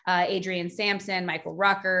like Adrian Sampson, Michael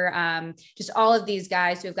Rucker, just all of these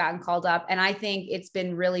guys who have gotten called up. And I think it's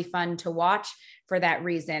been really fun to watch for that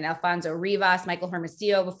reason. Alfonso Rivas, Michael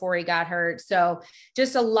Hermosillo before he got hurt. So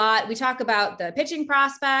just a lot. We talk about the pitching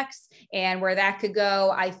prospects and where that could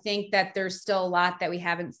go. I think that there's still a lot that we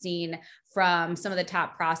haven't seen from some of the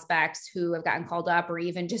top prospects who have gotten called up, or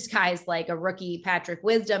even just guys like a rookie Patrick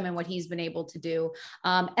Wisdom and what he's been able to do.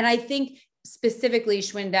 And I think specifically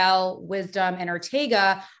Schwindel, Wisdom, and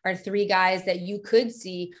Ortega are three guys that you could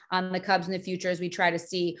see on the Cubs in the future as we try to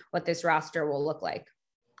see what this roster will look like.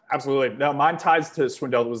 Absolutely. Now, mine ties to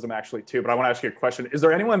Schwindel Wisdom actually too, but I want to ask you a question. Is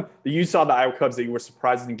there anyone that you saw the Iowa Cubs that you were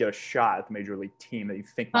surprised didn't get a shot at the major league team that you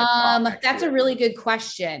think might pop next That's year? a really good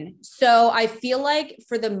question. So I feel like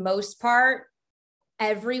for the most part,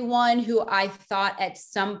 everyone who I thought at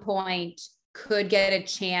some point could get a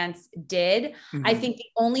chance did. Mm-hmm. I think the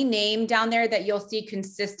only name down there that you'll see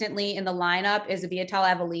consistently in the lineup is Aviatal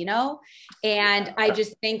Avelino. And I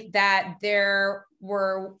just think that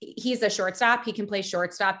he's a shortstop. He can play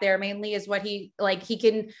shortstop there mainly is what he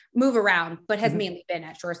can move around, but has mainly been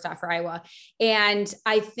at shortstop for Iowa. And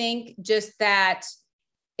I think just that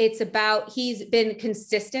he's been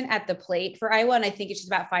consistent at the plate for Iowa. And I think it's just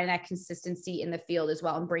about finding that consistency in the field as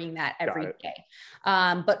well and bringing that every day.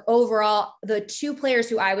 But overall, the two players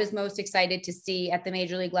who I was most excited to see at the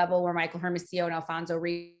major league level were Michael Hermosillo and Alfonso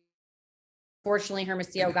Rivas. Fortunately,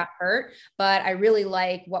 Hermosillo got hurt, but I really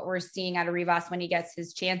like what we're seeing out of Rivas when he gets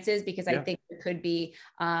his chances, because I think there could be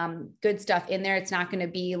good stuff in there. It's not going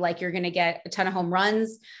to be like you're going to get a ton of home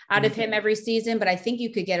runs out of him every season, but I think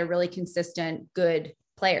you could get a really consistent, good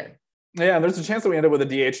player. Yeah, and there's a chance that we end up with a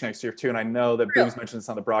DH next year too. And I know that Boo's mentioned this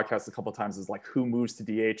on the broadcast a couple of times, is like who moves to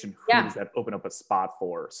DH and who does that open up a spot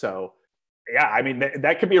for? So yeah, I mean,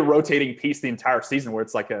 that could be a rotating piece the entire season where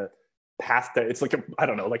it's like a path that it's like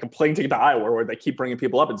like a plane ticket to Iowa where they keep bringing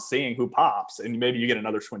people up and seeing who pops, and maybe you get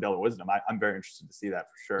another Schwindel or Wisdom. I'm very interested to see that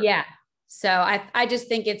for sure. Yeah. So I just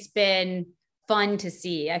think it's been fun to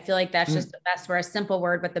see. I feel like that's just the best word, a simple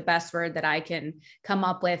word, but the best word that I can come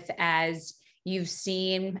up with as you've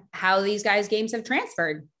seen how these guys' games have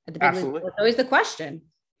transferred at the big league. It's always the question.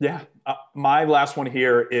 Yeah. My last one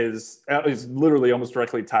here is literally almost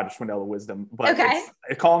directly tied to Schwindel or Wisdom, but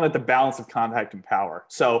it's calling it the balance of contact and power.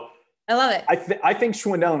 So I love it. I think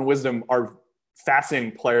Schwindel and Wisdom are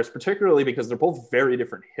fascinating players, particularly because they're both very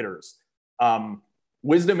different hitters.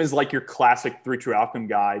 Wisdom is like your classic 3 true outcome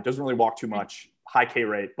guy, doesn't really walk too much, high K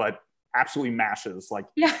rate, but absolutely mashes, like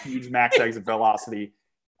huge max exit velocity.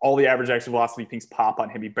 All the average exit velocity things pop on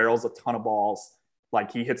him. He barrels a ton of balls.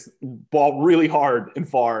 Like he hits ball really hard and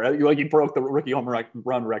far. Like he broke the rookie home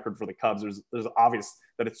run record for the Cubs. There's obvious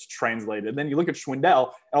that it's translated. And then you look at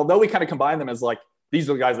Schwindel, and although we kind of combine them as like, these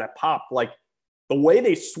are the guys that pop, like the way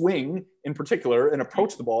they swing in particular and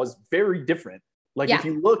approach the ball is very different. Like if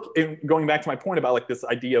you look, and going back to my point about like this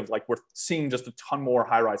idea of like, we're seeing just a ton more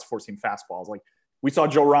high rise 4-seam fastballs. Like we saw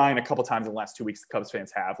Joe Ryan a couple times in the last 2 weeks, the Cubs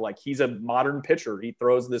fans have. Like he's a modern pitcher. He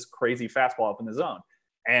throws this crazy fastball up in the zone.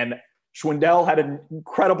 And Schwindel had an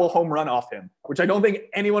incredible home run off him, which I don't think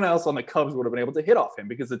anyone else on the Cubs would have been able to hit off him,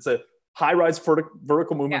 because it's a high rise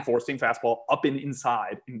vertical movement 4-seam fastball up and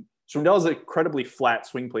inside. And Schwindel is an incredibly flat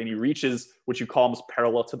swing plane. He reaches what you call almost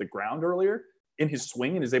parallel to the ground earlier in his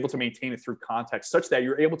swing and is able to maintain it through contact such that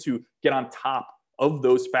you're able to get on top of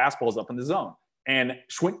those fastballs up in the zone. And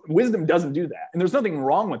Wisdom doesn't do that. And there's nothing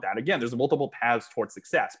wrong with that. Again, there's multiple paths towards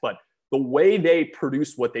success, but the way they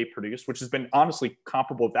produce what they produce, which has been honestly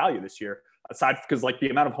comparable value this year, aside because like the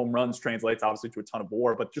amount of home runs translates obviously to a ton of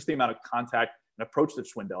WAR, but just the amount of contact and approach that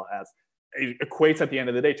Schwindel has, it equates at the end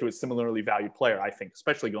of the day to a similarly valued player, I think,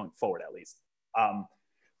 especially going forward at least.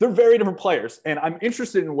 They're very different players, and I'm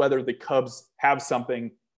interested in whether the Cubs have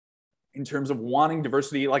something in terms of wanting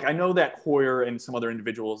diversity. Like I know that Hoyer and some other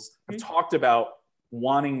individuals have talked about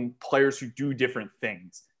wanting players who do different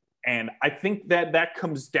things. And I think that that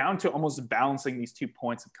comes down to almost balancing these 2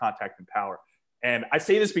 points of contact and power. And I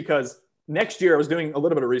say this because next year I was doing a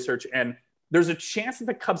little bit of research, and there's a chance that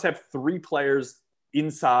the Cubs have 3 players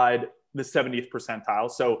inside the 70th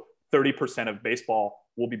percentile. So 30% of baseball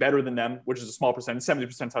will be better than them, which is a small percentage. 70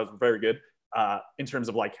 percentiles are very good in terms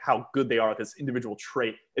of like how good they are at this individual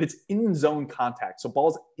trait. And it's in zone contact. So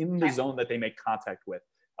balls in the zone that they make contact with.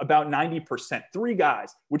 About 90%, 3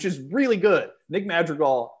 guys, which is really good. Nick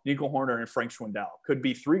Madrigal, Nico Horner, and Frank Schwindel could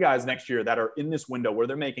be 3 guys next year that are in this window where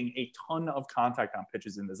they're making a ton of contact on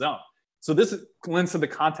pitches in the zone. So this lends to the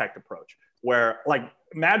contact approach, where like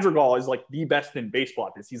Madrigal is like the best in baseball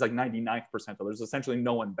at this. He's like 99th percentile. There's essentially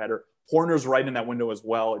no one better. Horner's right in that window as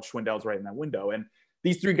well, and Schwindel's right in that window. And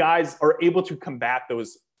these 3 guys are able to combat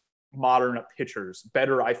those modern pitchers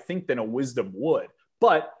better, I think, than a Wisdom would.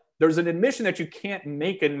 But there's an admission that you can't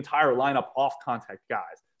make an entire lineup off contact guys.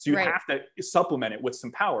 So you have to supplement it with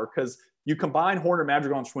some power, because you combine Horner,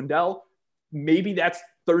 Madrigal, and Schwindel, maybe that's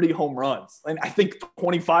 30 home runs. And I think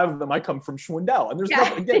 25 of them might come from Schwindel. And there's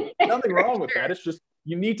nothing wrong with that. It's just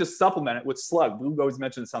you need to supplement it with slug. Blue always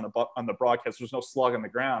mentions this on the broadcast. There's no slug on the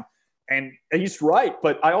ground. And he's right.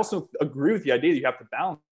 But I also agree with the idea that you have to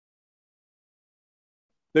balance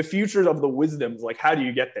the future of the Wisdoms. Like, how do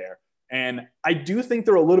you get there? And I do think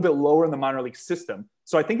they're a little bit lower in the minor league system.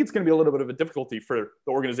 So I think it's going to be a little bit of a difficulty for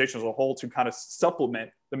the organization as a whole to kind of supplement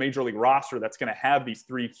the major league roster that's going to have these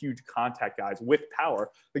 3 huge contact guys with power.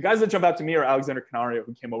 The guys that jump out to me are Alexander Canario,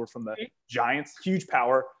 who came over from the Giants, huge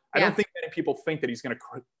power. I don't think many people think that he's going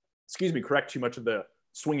to, correct too much of the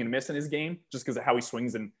swing and miss in his game just because of how he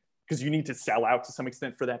swings, and because you need to sell out to some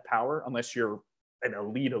extent for that power unless you're an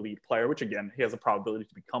elite player, which again, he has a probability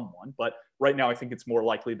to become one. But right now, I think it's more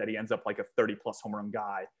likely that he ends up like a 30-plus home run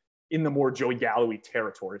guy in the more Joey Gallo-y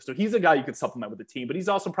territory. So he's a guy you could supplement with the team, but he's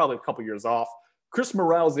also probably a couple years off. Chris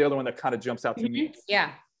Morel is the other one that kind of jumps out to me.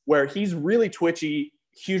 Yeah. Where he's really twitchy,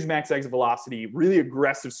 huge max exit velocity, really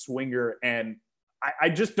aggressive swinger. And I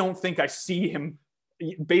just don't think I see him,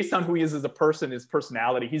 based on who he is as a person, his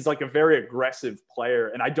personality, he's like a very aggressive player.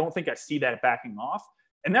 And I don't think I see that backing off.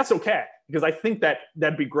 And that's okay, because I think that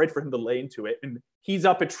that'd be great for him to lay into it. And he's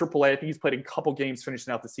up at AAA. I think he's played a couple games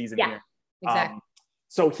finishing out the season here. Exactly.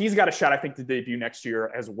 So he's got a shot, I think, to debut next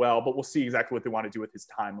year as well. But we'll see exactly what they want to do with his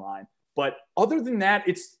timeline. But other than that,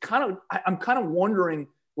 it's I'm kind of wondering,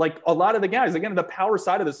 like a lot of the guys, again, the power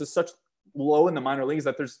side of this is such low in the minor leagues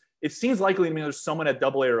that it seems likely to me there's someone at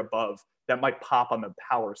AA or above that might pop on the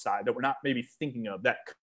power side that we're not maybe thinking of. That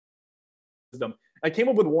I came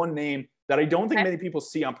up with one name that I don't think many people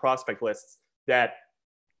see on prospect lists, that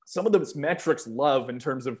some of those metrics love in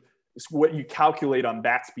terms of what you calculate on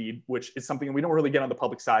bat speed, which is something we don't really get on the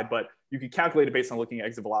public side, but you can calculate it based on looking at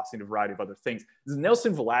exit velocity and a variety of other things. This is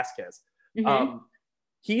Nelson Velasquez.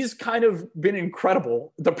 He's kind of been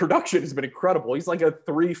incredible. The production has been incredible. He's like a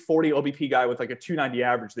 340 OBP guy with like a 290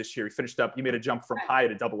 average this year. He finished up, he made a jump from high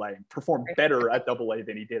to AA and performed better at AA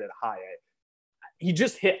than he did at high A. He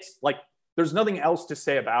just hits. Like, there's nothing else to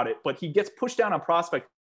say about it, but he gets pushed down on prospect.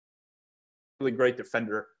 Really great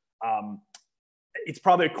defender. It's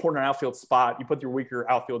probably a corner outfield spot. You put your weaker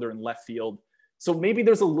outfielder in left field. So maybe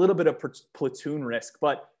there's a little bit of platoon risk,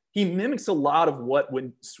 but he mimics a lot of what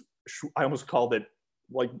I almost called it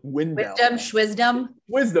like Windell.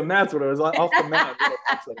 Wisdom, that's what it was. Off the mound.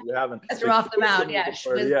 You haven't. That's from off the mound, yeah.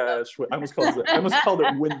 I almost called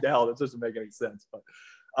it Windell. That doesn't make any sense.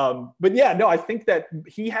 But yeah, no, I think that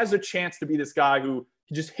he has a chance to be this guy who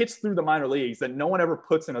just hits through the minor leagues that no one ever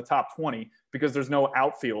puts in a top 20 because there's no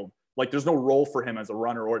outfield. Like, there's no role for him as a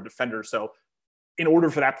runner or a defender. So in order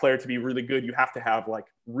for that player to be really good, you have to have like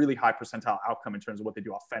really high percentile outcome in terms of what they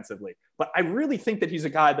do offensively. But I really think that he's a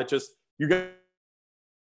guy that just, you're going to,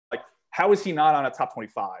 like, how is he not on a top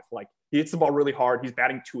 25? Like, he hits the ball really hard. He's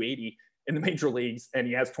batting 280 in the major leagues, and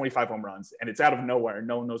he has 25 home runs, and it's out of nowhere.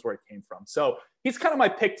 No one knows where it came from. So he's kind of my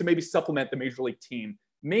pick to maybe supplement the major league team.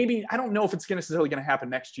 Maybe, I don't know if it's necessarily going to happen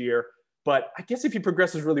next year, but I guess if he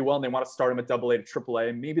progresses really well and they want to start him at AA to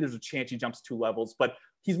AAA, maybe there's a chance he jumps 2 levels. But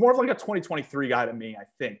he's more of like a 2023 guy to me, I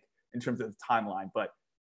think, in terms of the timeline. But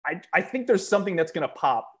I think there's something that's going to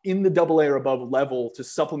pop in the AA or above level to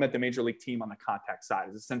supplement the major league team on the contact side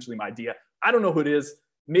is essentially my idea. I don't know who it is.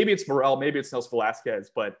 Maybe it's Morel, maybe it's Nelson Velasquez,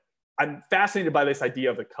 but I'm fascinated by this idea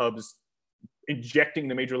of the Cubs injecting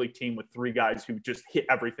the major league team with 3 guys who just hit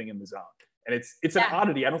everything in the zone. And it's an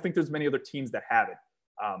oddity. I don't think there's many other teams that have it.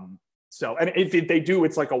 So, and if they do,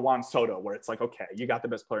 it's like a Juan Soto where it's like, okay, you got the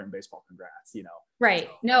best player in baseball. Congrats, Right.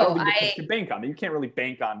 So No, you can bank on it. You can't really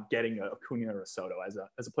bank on getting a Acuna or a Soto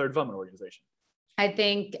as a player development organization. I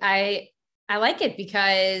think I like it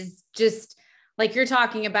because just like you're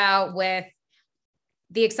talking about with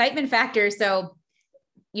the excitement factor. So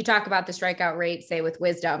you talk about the strikeout rate, say with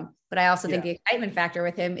Wisdom, but I also think the excitement factor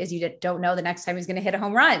with him is you don't know the next time he's going to hit a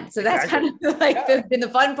home run. So that's kind of like been the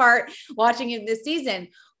fun part watching him this season.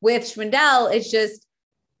 With Schwindel, it's just,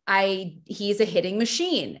 he's a hitting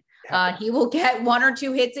machine. He will get 1 or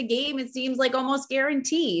 2 hits a game. It seems like almost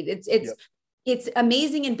guaranteed. It's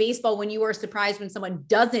amazing in baseball when you are surprised when someone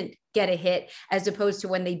doesn't get a hit as opposed to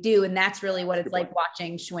when they do. And that's really what it's like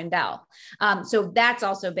watching Schwindel. So that's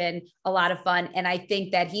also been a lot of fun. And I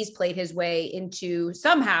think that he's played his way into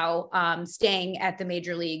somehow staying at the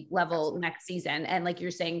major league level next season. And like you're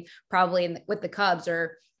saying, probably with the Cubs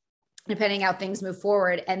or depending how things move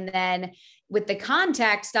forward. And then with the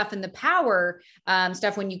contact stuff and the power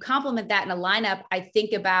stuff, when you complement that in a lineup, I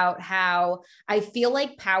think about how I feel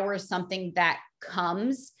like power is something that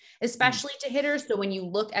comes especially to hitters. So when you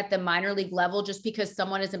look at the minor league level, just because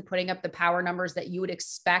someone isn't putting up the power numbers that you would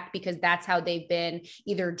expect, because that's how they've been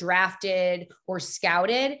either drafted or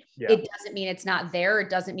scouted, it doesn't mean it's not there.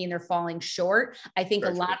 It doesn't mean they're falling short. I think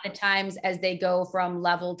a lot of the times as they go from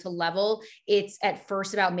level to level, it's at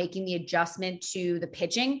first about making the adjustment to the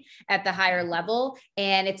pitching at the higher level.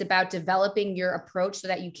 And it's about developing your approach so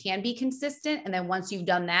that you can be consistent. And then once you've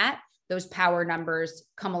done that, those power numbers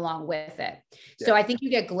come along with it. So I think you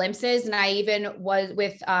get glimpses. And I even was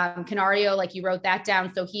with Canario, like you wrote that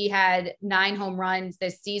down. So he had 9 home runs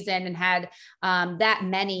this season and had that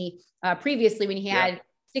many previously when he had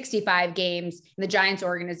 65 games in the Giants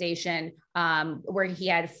organization, where he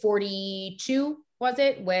had 42, was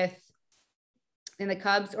it, with in the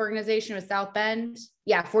Cubs organization with South Bend?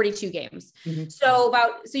 42 games. So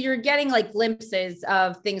you're getting like glimpses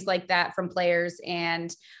of things like that from players.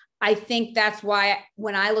 And I think that's why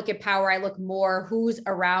when I look at power, I look more who's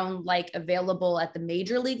around like available at the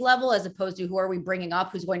major league level, as opposed to who are we bringing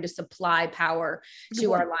up, who's going to supply power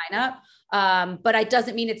to our lineup. But it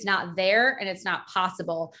doesn't mean it's not there and it's not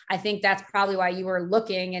possible. I think that's probably why you were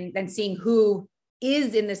looking and seeing who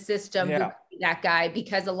is in the system, who could be that guy,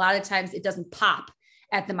 because a lot of times it doesn't pop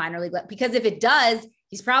at the minor league level, because if it does,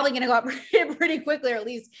 he's probably going to go up pretty quickly, or at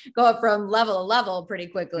least go up from level to level pretty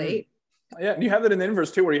quickly. Yeah, and you have that in the inverse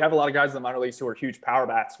too, where you have a lot of guys in the minor leagues who are huge power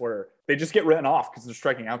bats where they just get written off because they're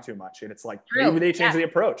striking out too much. And it's like, maybe they change the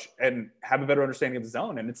approach and have a better understanding of the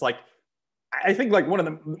zone. And it's like, I think like one of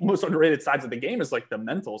the most underrated sides of the game is like the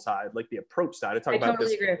mental side, like the approach side. I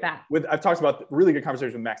totally agree with that. I've talked about really good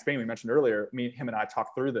conversations with Max Bain, we mentioned earlier. Him and I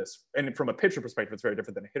talked through this. And from a pitcher perspective, it's very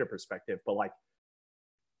different than a hitter perspective. But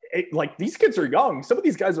like these kids are young. Some of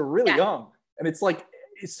these guys are really young. And it's like,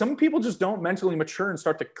 some people just don't mentally mature and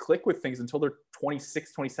start to click with things until they're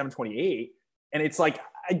 26, 27, 28. And it's like,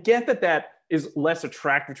 I get that is less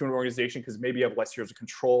attractive to an organization because maybe you have less years of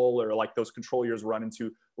control, or like those control years run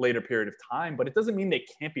into later period of time, but it doesn't mean they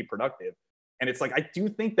can't be productive. And it's like, I do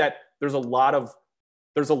think that there's a lot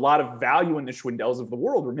of value in the Schwindels of the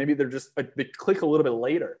world where maybe they're just, they click a little bit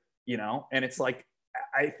later, and it's like,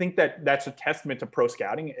 I think that's a testament to pro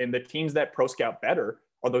scouting, and the teams that pro scout better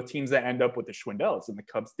are the teams that end up with the Schwindels, and the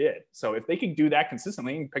Cubs did. So if they can do that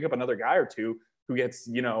consistently and pick up another guy or two who gets,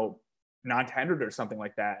 non-tendered or something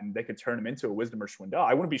like that, and they could turn him into a Wisdom or Schwindel,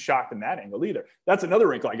 I wouldn't be shocked in that angle either. That's another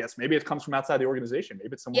wrinkle, I guess. Maybe it comes from outside the organization.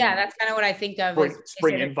 Maybe it's someone. Yeah, that's kind of what I think of.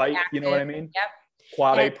 Spring invite, active, you know what I mean? Yep.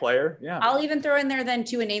 Quad A player. Yeah. I'll even throw in there then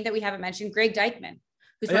too a name that we haven't mentioned, Greg Deichmann,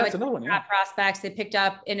 who's one of the top prospects they picked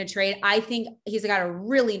up in a trade. I think he's got a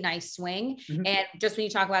really nice swing. And just when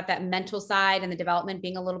you talk about that mental side and the development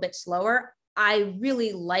being a little bit slower, I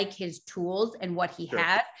really like his tools and what he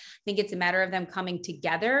has. I think it's a matter of them coming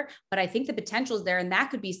together, but I think the potential is there. And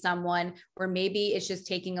that could be someone where maybe it's just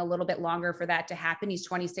taking a little bit longer for that to happen. He's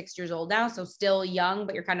 26 years old now, so still young,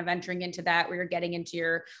 but you're kind of entering into that where you're getting into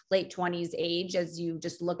your late 20s age as you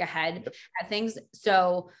just look ahead at things.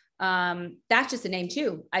 So that's just a name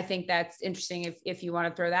too. I think that's interesting if you want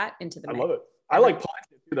to throw that into the mix. I love it. I like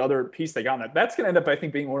the other piece they got on that's going to end up, I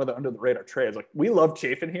think, being one of the under the radar trades. Like, we love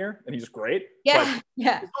Chafin here and he's great. But he's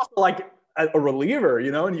also like a reliever,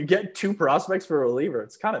 and you get 2 prospects for a reliever.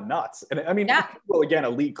 It's kind of nuts. And I mean, well, again, a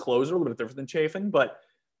league closer, a little bit different than Chafin, but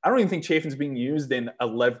I don't even think Chafin's being used in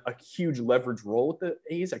a huge leverage role with the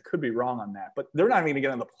A's. I could be wrong on that, but they're not even going to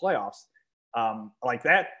get in the playoffs like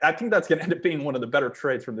that. I think that's going to end up being one of the better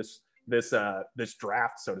trades from this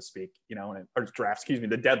draft, so to speak. Or draft, excuse me,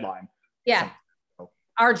 the deadline. Yeah.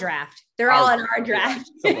 Our draft. They're all in our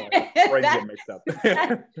draft. Get mixed up.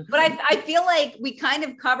 But I feel like we kind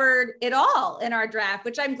of covered it all in our draft,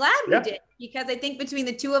 which I'm glad we did, because I think between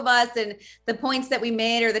the two of us and the points that we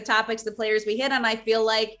made or the topics, the players we hit on, I feel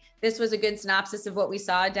like this was a good synopsis of what we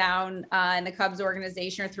saw down in the Cubs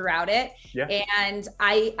organization or throughout it. Yeah. And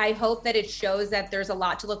I hope that it shows that there's a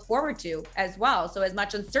lot to look forward to as well. So as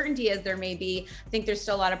much uncertainty as there may be, I think there's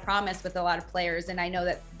still a lot of promise with a lot of players. And I know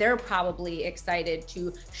that they're probably excited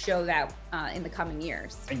to show that in the coming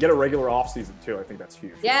years. And get a regular offseason too. I think that's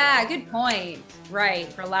huge. Yeah, good point.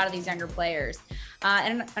 Right. For a lot of these younger players.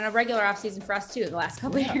 And a regular offseason for us too the last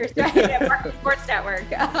couple of years, right? At Market Sports Network.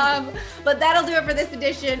 But that'll do it for this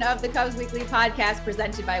edition of the Cubs Weekly Podcast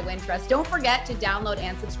presented by Wintrust. Don't forget to download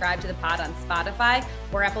and subscribe to the pod on Spotify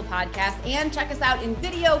or Apple Podcasts, and check us out in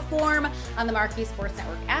video form on the Marquee Sports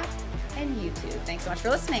Network app and YouTube. Thanks so much for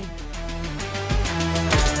listening.